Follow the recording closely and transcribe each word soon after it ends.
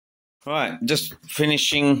Right, just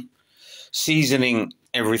finishing seasoning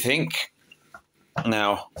everything.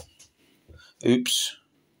 Now, oops,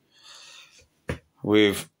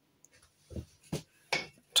 we've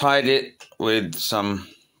tied it with some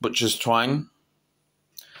butcher's twine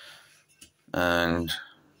and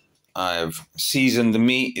I've seasoned the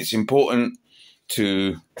meat. It's important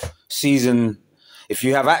to season, if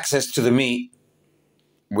you have access to the meat,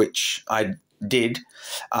 which I did,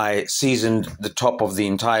 I seasoned the top of the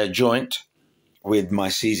entire joint with my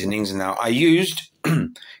seasonings. Now I used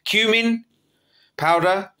cumin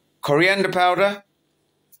powder, coriander powder,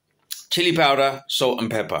 chili powder, salt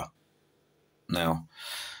and pepper. Now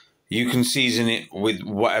you can season it with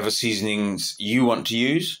whatever seasonings you want to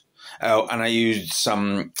use. And I used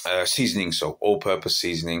some seasoning salt, all-purpose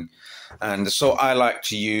seasoning. And the salt I like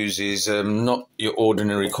to use is not your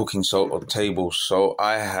ordinary cooking salt or table salt.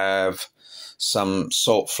 I have some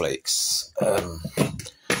salt flakes,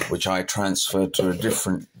 which I transferred to a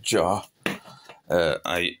different jar.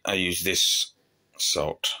 I use this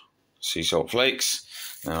salt, sea salt flakes.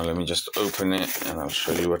 Now let me just open it and I'll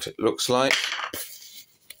show you what it looks like.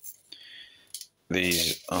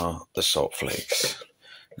 These are the salt flakes.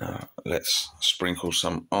 Now let's sprinkle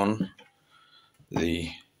some on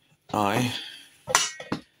the eye.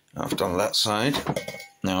 I've done that side.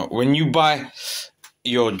 Now when you buy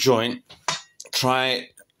your joint, try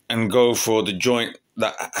and go for the joint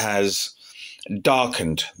that has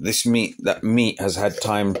darkened. That meat has had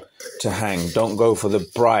time to hang. Don't go for the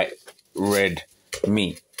bright red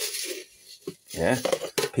meat. Yeah,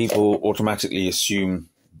 people automatically assume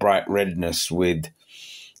bright redness with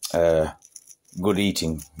good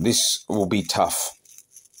eating. This will be tough,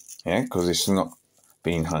 yeah, because it's not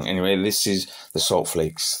being hung. Anyway, this is the salt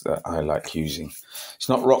flakes that I like using. It's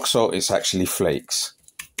not rock salt, it's actually flakes.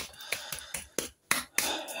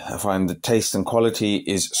 I find the taste and quality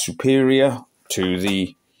is superior to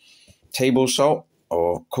the table salt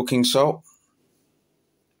or cooking salt.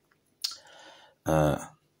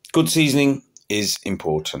 Good seasoning is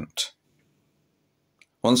important.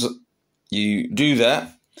 Once you do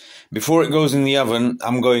that, before it goes in the oven,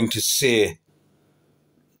 I'm going to sear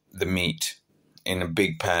the meat in a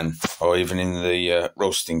big pan or even in the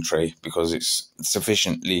roasting tray, because it's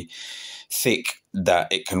sufficiently thick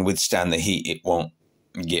that it can withstand the heat. It won't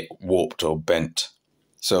get warped or bent.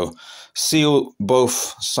 So seal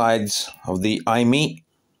both sides of the eye meat,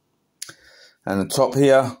 and the top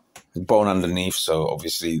here is bone underneath, so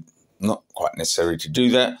obviously not quite necessary to do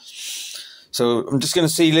that. So I'm just going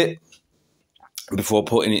to seal it before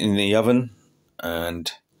putting it in the oven,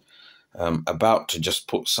 and I'm about to just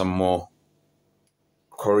put some more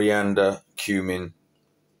coriander, cumin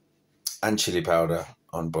and chili powder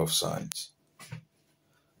on both sides.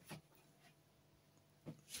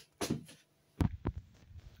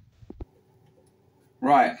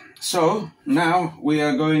 Right, so now we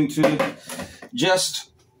are going to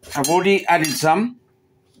I've already added some,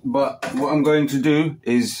 but what I'm going to do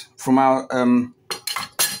is from our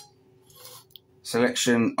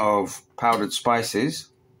selection of powdered spices,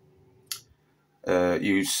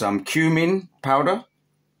 use some cumin powder,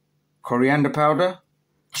 coriander powder,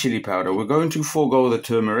 chili powder. We're going to forego the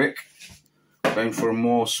turmeric, going for a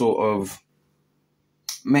more sort of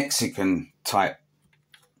Mexican type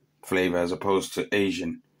flavor as opposed to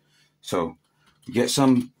Asian. So you get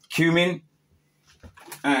some cumin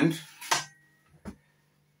and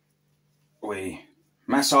we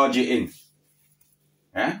massage it in.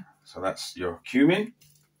 Yeah, so that's your cumin,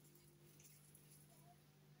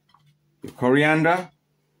 your coriander,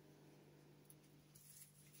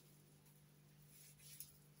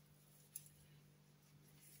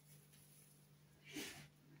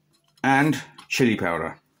 and chili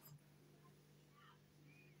powder.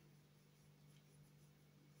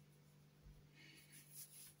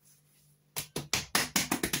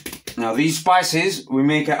 Now these spices we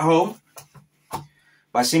make at home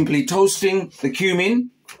by simply toasting the cumin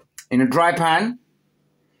in a dry pan,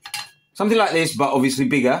 something like this, but obviously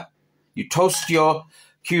bigger. You toast your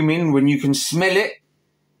cumin when you can smell it.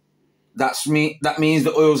 That means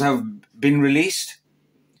the oils have been released.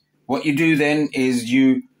 What you do then is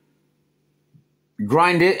you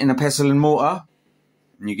grind it in a pestle and mortar,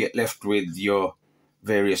 and you get left with your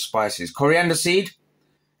various spices. Coriander seed,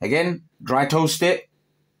 again, dry toast it,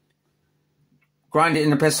 grind it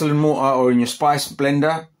in a pestle and mortar or in your spice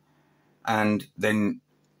blender, and then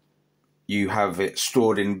you have it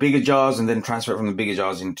stored in bigger jars and then transfer it from the bigger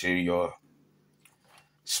jars into your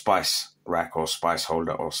spice rack or spice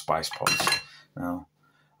holder or spice pots. Now,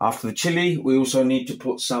 after the chili, we also need to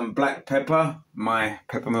put some black pepper. My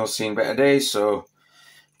pepper mill's seen better days, so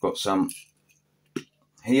I've got some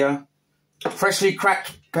here. Freshly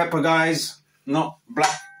cracked pepper, guys, not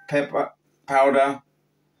black pepper powder.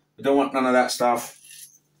 We don't want none of that stuff.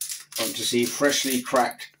 I want to see freshly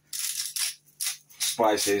cracked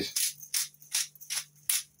spices.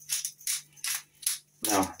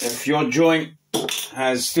 Now, if your joint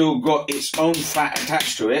has still got its own fat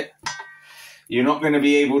attached to it, you're not going to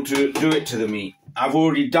be able to do it to the meat. I've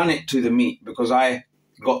already done it to the meat because I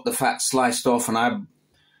got the fat sliced off and I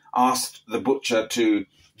asked the butcher to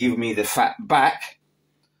give me the fat back.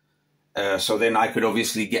 So then I could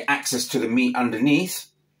obviously get access to the meat underneath,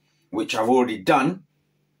 which I've already done.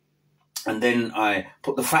 And then I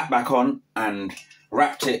put the fat back on and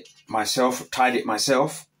wrapped it myself, tied it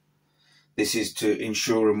myself. This is to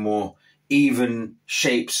ensure a more even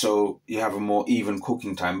shape so you have a more even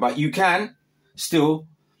cooking time. But you can still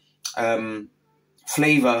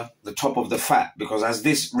flavor the top of the fat, because as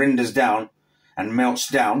this renders down and melts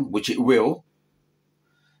down, which it will,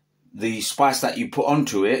 the spice that you put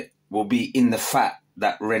onto it will be in the fat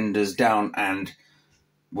that renders down and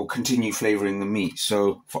will continue flavoring the meat.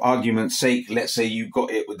 So for argument's sake, let's say you got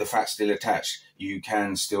it with the fat still attached, you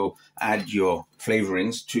can still add your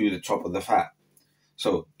flavorings to the top of the fat.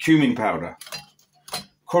 So cumin powder,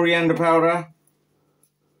 coriander powder,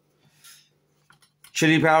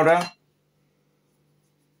 chili powder.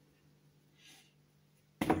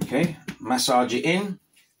 Okay, massage it in.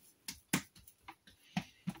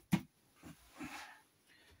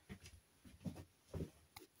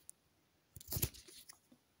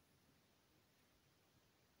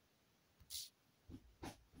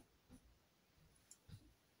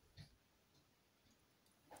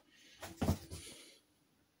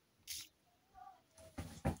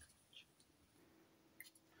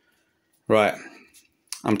 Right,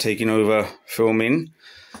 I'm taking over filming,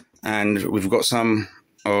 and we've got some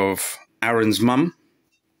of Aaron's mum.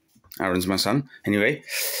 Aaron's my son. Anyway,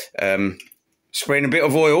 spraying a bit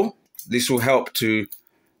of oil. This will help to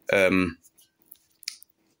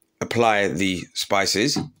apply the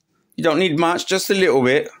spices. You don't need much, just a little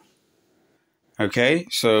bit. Okay,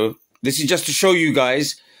 so this is just to show you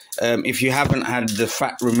guys if you haven't had the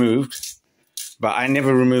fat removed. But I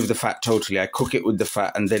never remove the fat totally. I cook it with the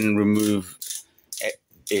fat and then remove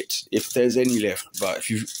it if there's any left. But if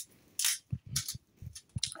you,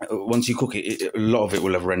 once you cook it, a lot of it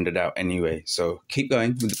will have rendered out anyway. So keep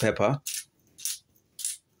going with the pepper.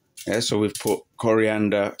 Yeah, so we've put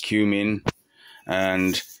coriander, cumin,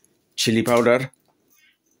 and chili powder.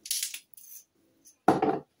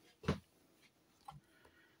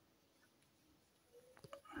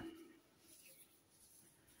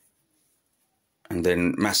 And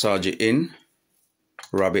then massage it in,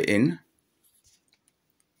 rub it in.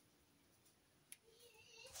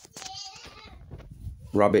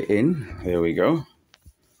 Rub it in, there we go.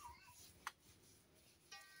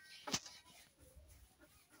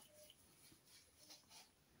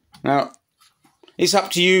 Now, it's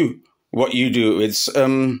up to you what you do. It's,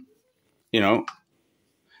 you know,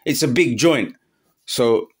 it's a big joint.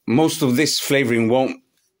 So most of this flavoring won't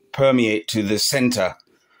permeate to the center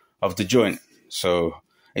of the joint. So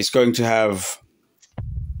it's going to have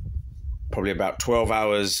probably about 12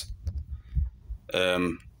 hours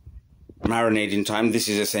marinating time. This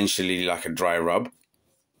is essentially like a dry rub.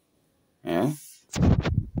 Yeah.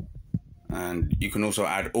 And you can also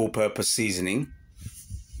add all-purpose seasoning.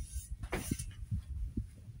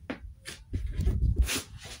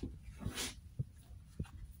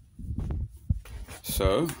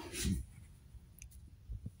 So,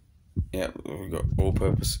 yeah, we've got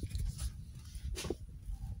all-purpose.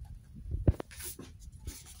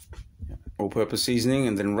 All-purpose seasoning,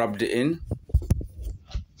 and then rubbed it in.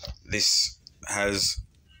 This has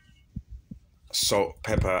salt,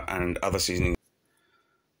 pepper, and other seasoning.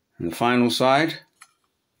 And the final side,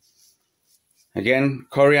 again,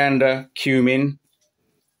 coriander, cumin,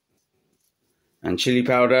 and chili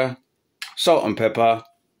powder, salt and pepper.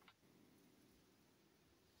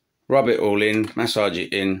 Rub it all in, massage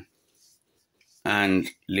it in, and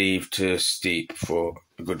leave to steep for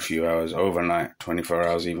a good few hours, overnight, 24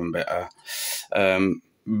 hours, even better.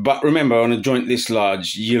 But remember, on a joint this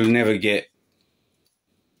large, you'll never get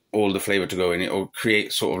all the flavor to go in. It will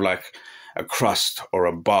create sort of like a crust or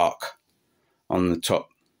a bark on the top,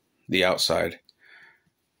 the outside.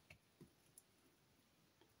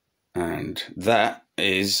 And that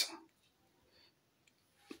is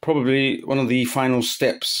probably one of the final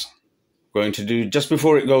steps going to do. Just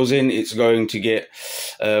before it goes in, it's going to get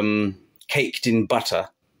caked in butter,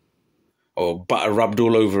 or butter rubbed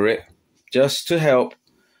all over it, just to help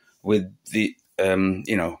with the,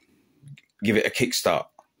 you know, give it a kickstart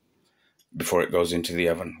before it goes into the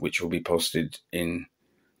oven, which will be posted in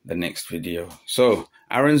the next video. So,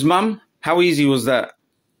 Aaron's mum, how easy was that?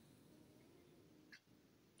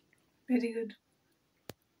 Very good.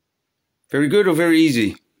 Very good or very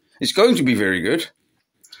easy? It's going to be very good.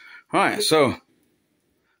 Right, so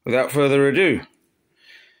without further ado,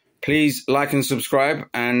 please like and subscribe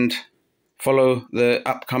and follow the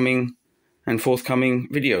upcoming and forthcoming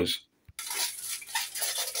videos.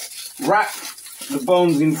 Wrap the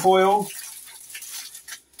bones in foil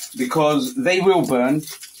because they will burn.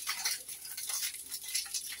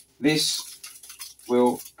 This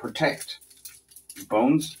will protect the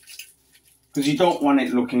bones because you don't want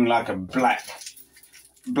it looking like a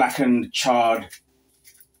blackened, charred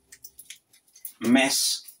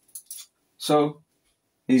mess. So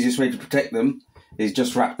the easiest way to protect them is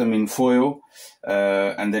just wrap them in foil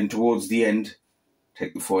and then towards the end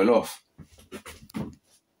take the foil off.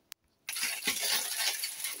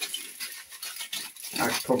 I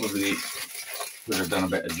probably would have done a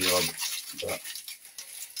better job, but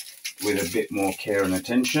with a bit more care and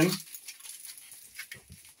attention.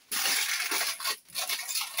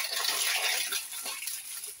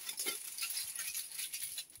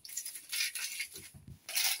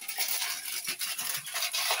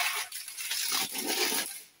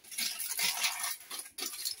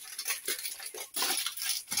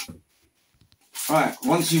 Right,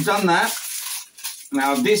 once you've done that,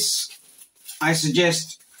 now this, I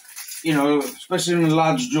suggest, you know, especially in a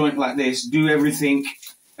large joint like this, do everything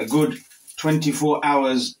a good 24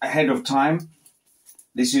 hours ahead of time.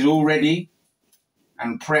 This is all ready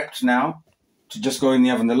and prepped now to just go in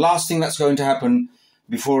the oven. The last thing that's going to happen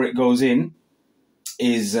before it goes in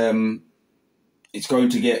is it's going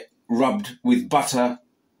to get rubbed with butter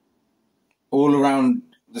all around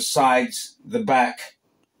the sides, the back,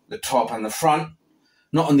 the top and the front.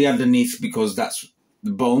 Not on the underneath because that's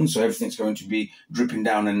the bone, so everything's going to be dripping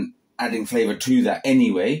down and adding flavour to that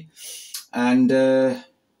anyway. And I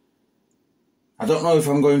don't know if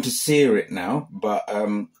I'm going to sear it now, but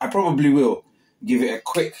I probably will give it a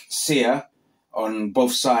quick sear on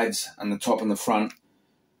both sides and the top and the front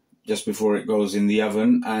just before it goes in the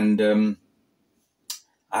oven. And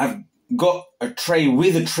I've got a tray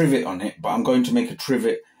with a trivet on it, but I'm going to make a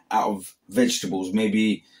trivet out of vegetables,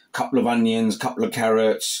 maybe a couple of onions, a couple of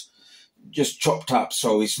carrots, just chopped up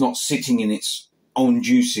so it's not sitting in its own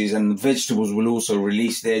juices, and the vegetables will also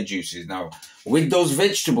release their juices. Now, with those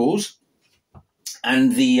vegetables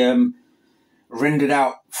and the rendered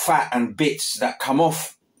out fat and bits that come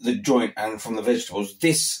off the joint and from the vegetables,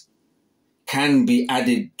 this can be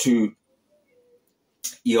added to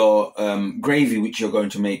your gravy, which you're going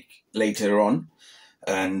to make later on.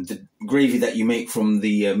 And the gravy that you make from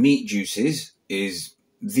the meat juices is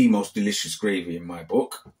the most delicious gravy in my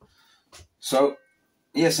book. So,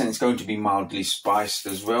 yes, and it's going to be mildly spiced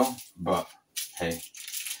as well, but hey,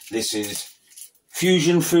 this is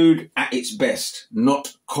fusion food at its best,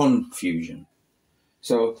 not confusion.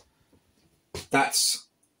 So, that's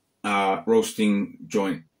our roasting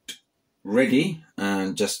joint ready,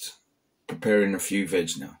 and just preparing a few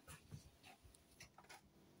veg now.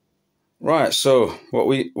 Right, so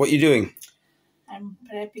what you doing? I'm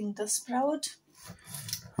prepping the sprout.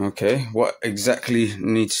 Okay, what exactly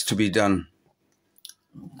needs to be done?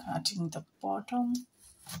 Cutting the bottom.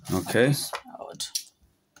 Okay. Of the sprout.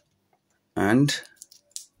 And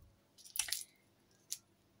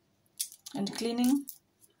Cleaning.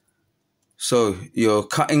 so you're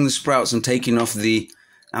cutting the sprouts and taking off the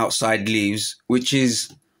outside leaves, which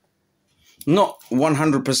is not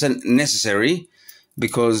 100% necessary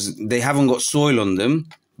because they haven't got soil on them,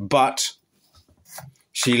 but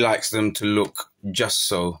she likes them to look just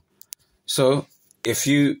so. So if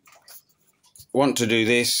you want to do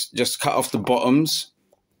this, just cut off the bottoms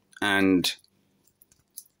and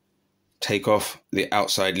take off the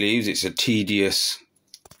outside leaves. It's a tedious,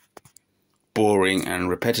 boring and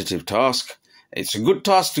repetitive task. It's a good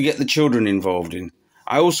task to get the children involved in.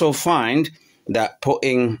 I also find that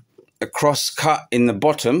putting a cross cut in the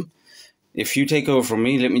bottom, if you take over from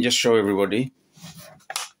me, let me just show everybody.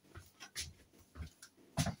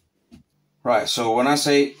 Right, so when I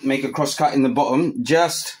say make a cross cut in the bottom,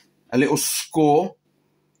 just a little score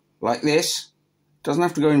like this. Doesn't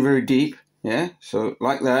have to go in very deep, yeah? So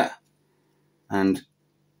like that and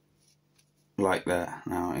like that.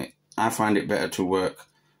 Now, I find it better to work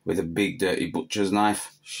with a big dirty butcher's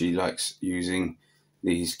knife. She likes using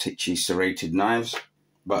these titchy serrated knives,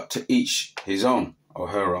 but to each his own or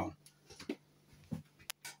her own.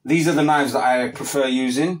 These are the knives that I prefer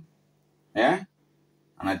using, yeah?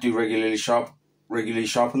 And I do regularly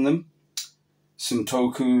sharpen them.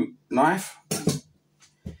 Sintoku knife.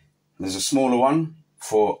 There's a smaller one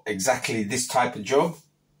for exactly this type of job.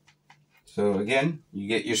 So again, you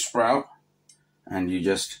get your sprout and you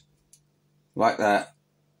just like that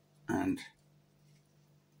and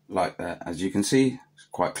like that. As you can see, it's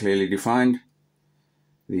quite clearly defined,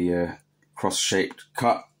 the cross-shaped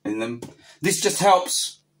cut in them. This just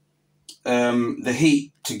helps the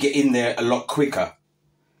heat to get in there a lot quicker.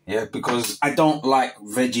 Yeah, because I don't like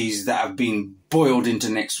veggies that have been boiled into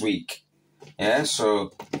next week. Yeah,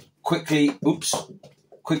 so quickly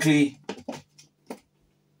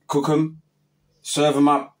cook them, serve them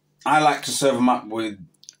up. I like to serve them up with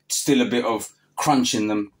still a bit of crunch in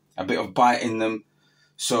them, a bit of bite in them.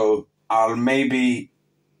 So I'll maybe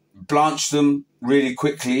blanch them really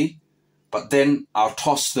quickly, but then I'll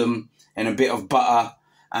toss them in a bit of butter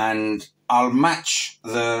and I'll match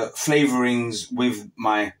the flavorings with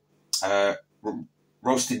my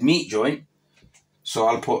roasted meat joint. So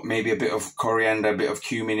I'll put maybe a bit of coriander, a bit of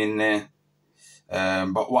cumin in there.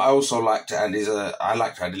 But what I also like to add is I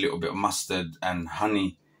like to add a little bit of mustard and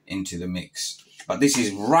honey into the mix. But this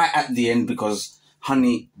is right at the end because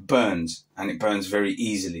honey burns and it burns very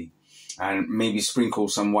easily. And maybe sprinkle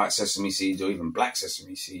some white sesame seeds or even black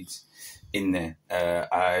sesame seeds in there.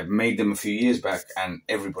 I made them a few years back and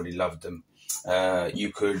everybody loved them.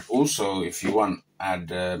 You could also, if you want, add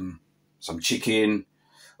some chicken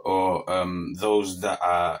or those that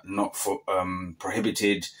are not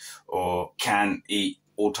prohibited or can eat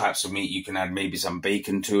all types of meat. You can add maybe some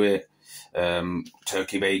bacon to it,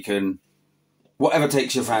 turkey bacon, whatever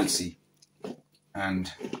takes your fancy.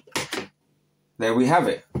 And there we have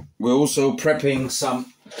it. We're also prepping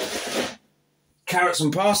some carrots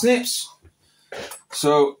and parsnips.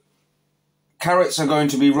 So carrots are going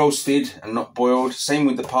to be roasted and not boiled. Same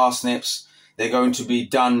with the parsnips. They're going to be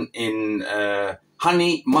done in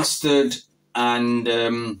honey, mustard, and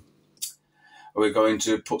we're going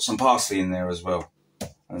to put some parsley in there as well.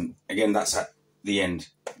 And again, that's at the end.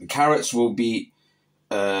 The carrots will be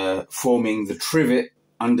forming the trivet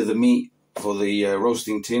under the meat for the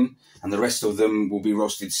roasting tin, and the rest of them will be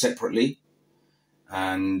roasted separately.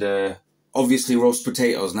 And obviously roast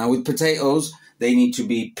potatoes. Now with potatoes, they need to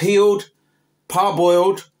be peeled,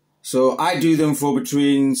 parboiled. So I do them for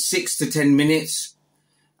between 6 to 10 minutes.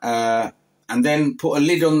 And then put a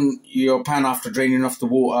lid on your pan after draining off the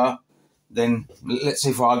water. Then, let's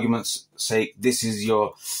say for argument's sake, this is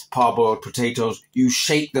your parboiled potatoes. You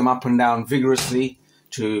shake them up and down vigorously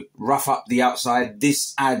to rough up the outside.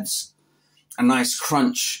 This adds a nice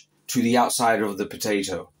crunch to the outside of the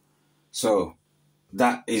potato. So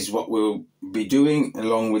that is what we'll be doing,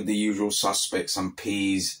 along with the usual suspects, some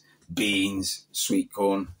peas, beans, sweet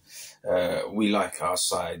corn. We like our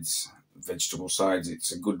sides, vegetable sides.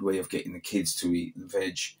 It's a good way of getting the kids to eat the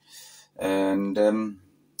veg. And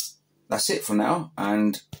that's it for now.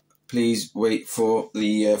 And please wait for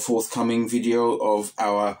the forthcoming video of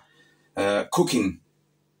our cooking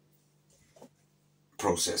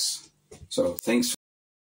process. So thanks.